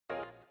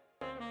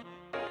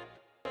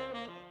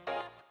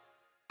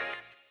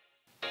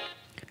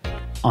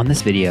On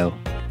this video,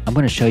 I'm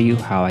going to show you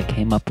how I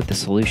came up with the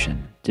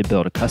solution to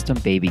build a custom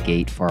baby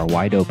gate for our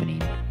wide opening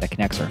that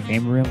connects our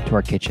family room to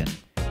our kitchen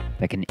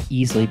that can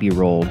easily be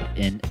rolled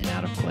in and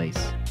out of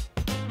place.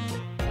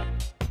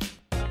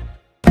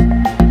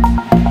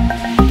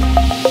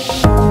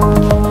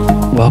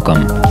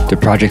 Welcome to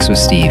Projects with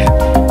Steve.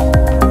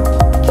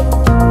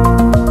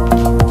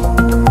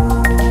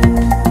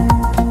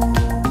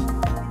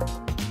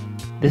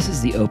 This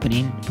is the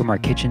opening from our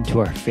kitchen to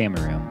our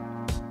family room.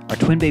 Our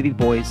twin baby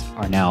boys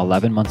are now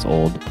 11 months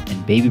old,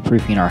 and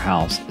baby-proofing our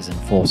house is in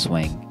full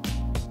swing.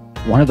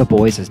 One of the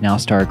boys has now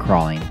started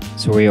crawling,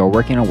 so we are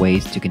working on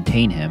ways to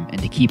contain him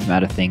and to keep him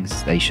out of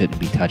things that he shouldn't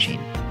be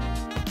touching.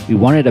 We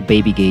wanted a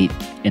baby gate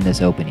in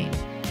this opening.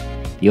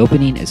 The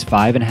opening is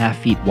 5.5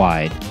 feet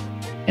wide,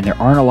 and there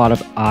aren't a lot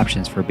of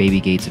options for baby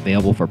gates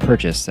available for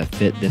purchase that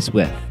fit this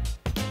width.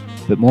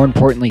 But more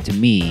importantly to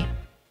me,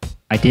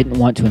 I didn't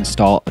want to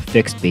install a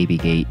fixed baby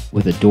gate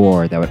with a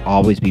door that would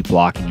always be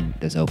blocking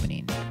this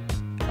opening.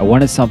 I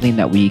wanted something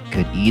that we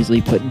could easily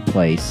put in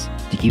place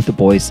to keep the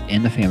boys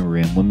in the family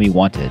room when we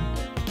wanted,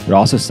 but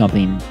also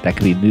something that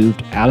could be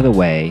moved out of the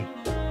way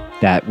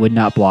that would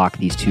not block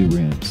these two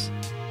rooms.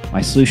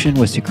 My solution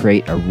was to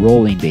create a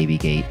rolling baby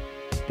gate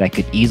that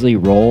could easily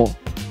roll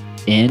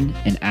in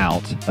and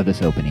out of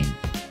this opening.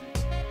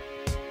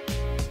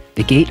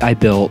 The gate I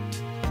built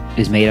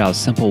is made out of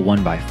simple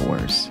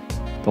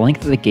 1x4s. The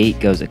length of the gate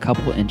goes a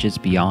couple inches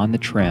beyond the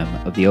trim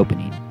of the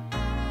opening.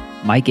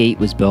 My gate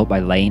was built by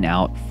laying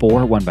out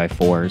 4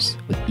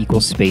 1x4s with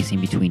equal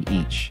spacing between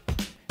each.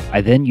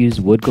 I then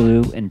used wood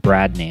glue and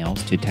brad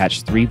nails to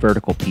attach 3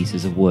 vertical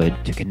pieces of wood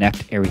to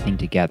connect everything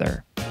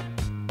together.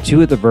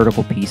 2 of the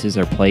vertical pieces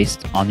are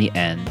placed on the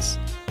ends,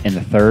 and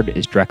the third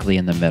is directly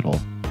in the middle.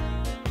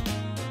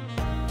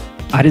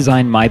 I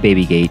designed my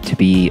baby gate to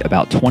be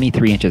about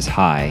 23 inches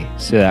high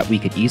so that we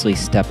could easily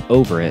step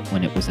over it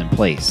when it was in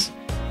place.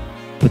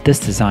 But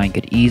this design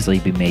could easily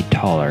be made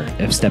taller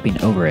if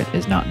stepping over it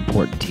is not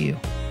important to you.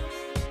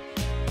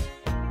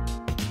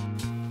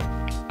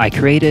 I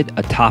created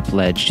a top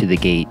ledge to the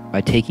gate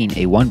by taking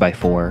a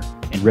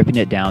 1x4 and ripping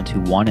it down to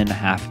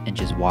 1.5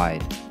 inches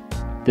wide.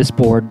 This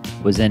board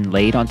was then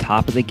laid on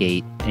top of the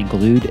gate and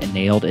glued and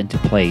nailed into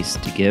place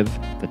to give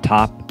the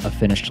top a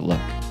finished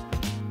look.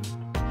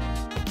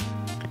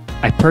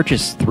 I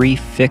purchased 3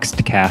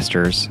 fixed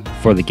casters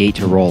for the gate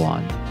to roll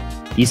on.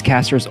 These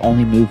casters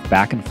only move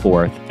back and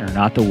forth and are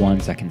not the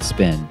ones that can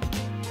spin.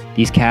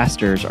 These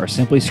casters are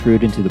simply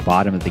screwed into the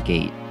bottom of the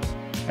gate.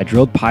 I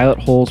drilled pilot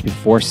holes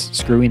before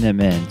screwing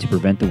them in to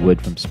prevent the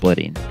wood from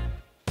splitting.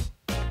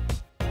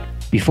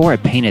 Before I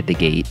painted the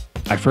gate,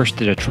 I first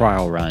did a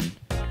trial run.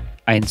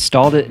 I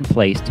installed it in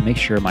place to make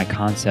sure my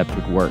concept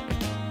would work.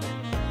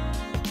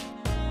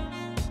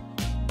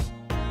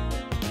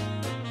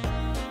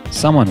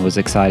 Someone was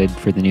excited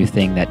for the new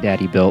thing that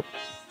Daddy built.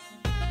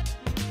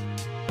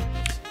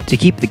 To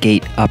keep the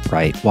gate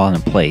upright while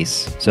in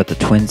place so that the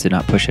twins did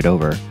not push it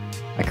over,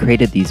 I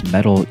created these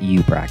metal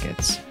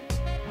U-brackets.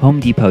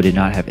 Home Depot did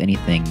not have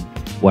anything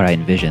what I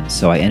envisioned,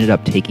 so I ended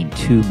up taking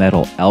 2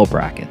 metal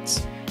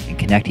L-brackets and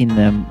connecting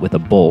them with a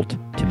bolt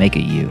to make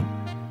a U.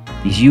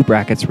 These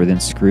U-brackets were then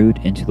screwed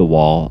into the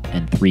wall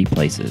in 3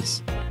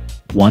 places.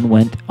 1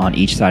 went on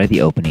each side of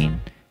the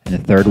opening, and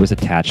the third was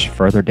attached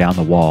further down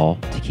the wall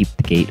to keep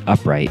the gate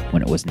upright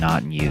when it was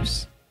not in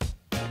use.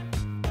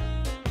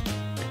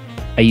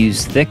 I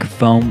used thick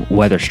foam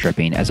weather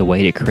stripping as a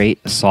way to create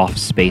a soft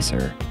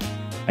spacer.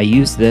 I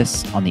used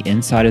this on the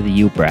inside of the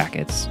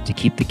U-brackets to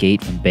keep the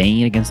gate from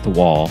banging against the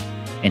wall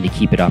and to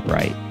keep it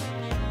upright.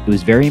 It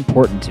was very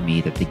important to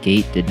me that the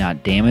gate did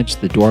not damage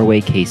the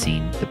doorway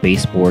casing, the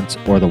baseboards,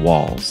 or the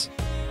walls.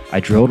 I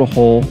drilled a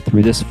hole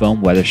through this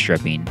foam weather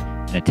stripping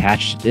and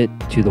attached it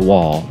to the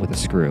wall with a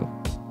screw.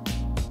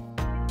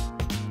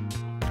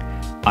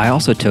 I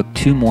also took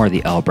 2 more of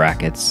the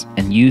L-brackets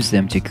and used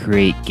them to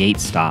create gate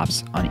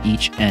stops on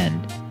each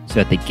end so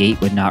that the gate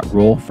would not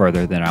roll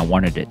further than I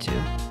wanted it to.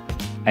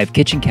 I have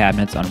kitchen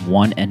cabinets on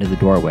one end of the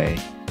doorway,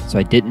 so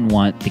I didn't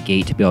want the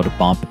gate to be able to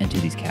bump into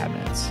these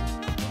cabinets.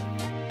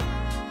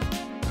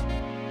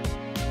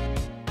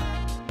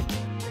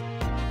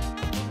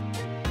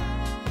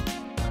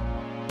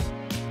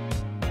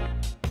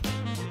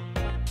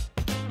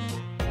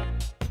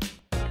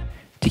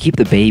 To keep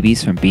the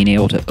babies from being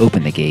able to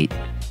open the gate,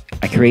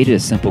 I created a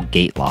simple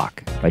gate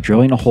lock by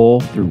drilling a hole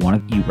through one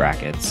of the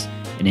U-brackets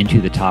and into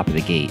the top of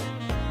the gate.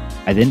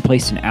 I then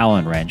placed an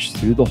Allen wrench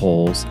through the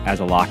holes as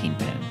a locking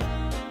pin.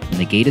 When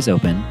the gate is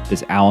open,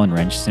 this Allen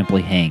wrench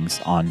simply hangs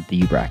on the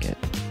U-bracket.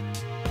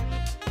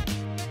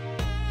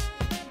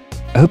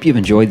 I hope you've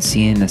enjoyed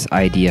seeing this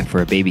idea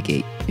for a baby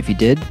gate. If you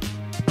did,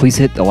 please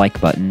hit the like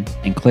button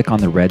and click on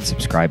the red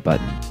subscribe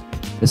button.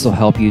 This will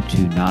help you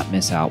to not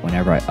miss out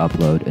whenever I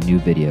upload a new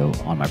video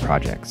on my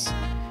projects.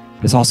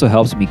 This also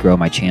helps me grow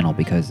my channel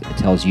because it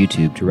tells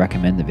YouTube to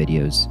recommend the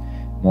videos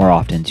more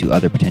often to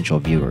other potential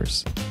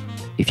viewers.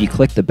 If you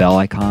click the bell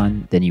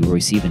icon, then you will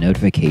receive a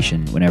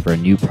notification whenever a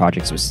new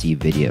Projects with Steve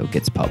video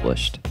gets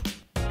published.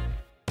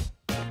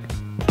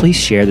 Please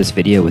share this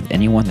video with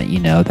anyone that you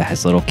know that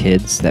has little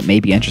kids that may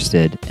be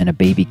interested in a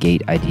baby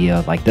gate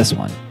idea like this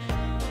one.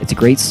 It's a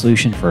great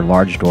solution for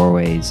large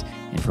doorways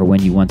and for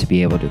when you want to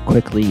be able to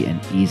quickly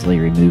and easily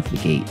remove the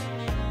gate.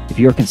 If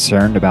you are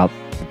concerned about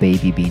the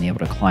baby being able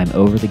to climb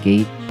over the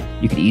gate,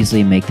 you could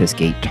easily make this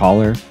gate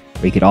taller,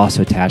 or you could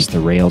also attach the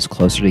rails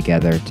closer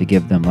together to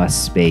give them less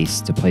space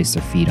to place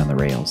their feet on the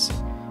rails.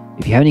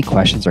 If you have any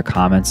questions or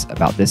comments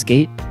about this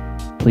gate,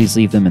 please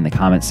leave them in the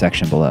comments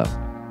section below.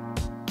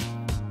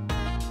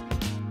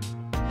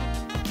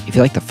 If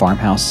you like the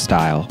farmhouse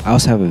style, I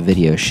also have a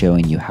video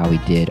showing you how we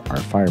did our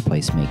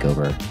fireplace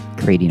makeover,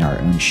 creating our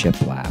own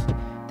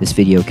shiplap. This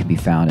video can be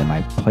found in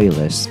my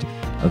playlist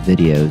of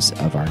videos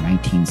of our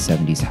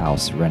 1970s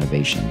house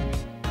renovation.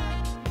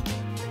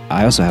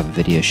 I also have a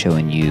video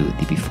showing you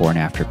the before and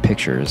after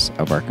pictures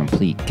of our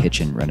complete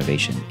kitchen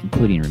renovation,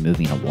 including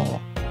removing a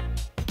wall.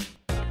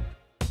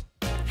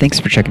 Thanks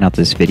for checking out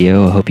this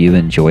video. I hope you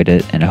enjoyed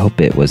it and I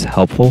hope it was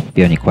helpful. If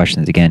you have any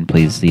questions, again,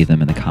 please leave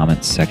them in the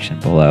comments section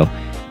below.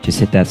 Just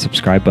hit that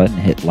subscribe button,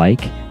 hit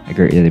like. I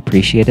greatly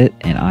appreciate it,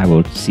 and I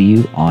will see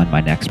you on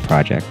my next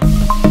project.